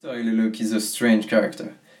So Hiluluk is a strange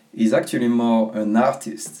character. He's actually more an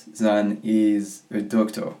artist than he's a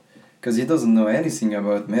doctor, because he doesn't know anything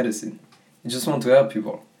about medicine. He just wants to help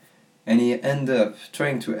people. And he ends up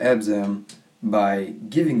trying to help them by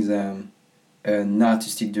giving them an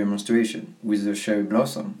artistic demonstration with a cherry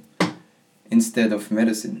blossom instead of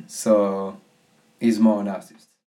medicine. So he's more an artist.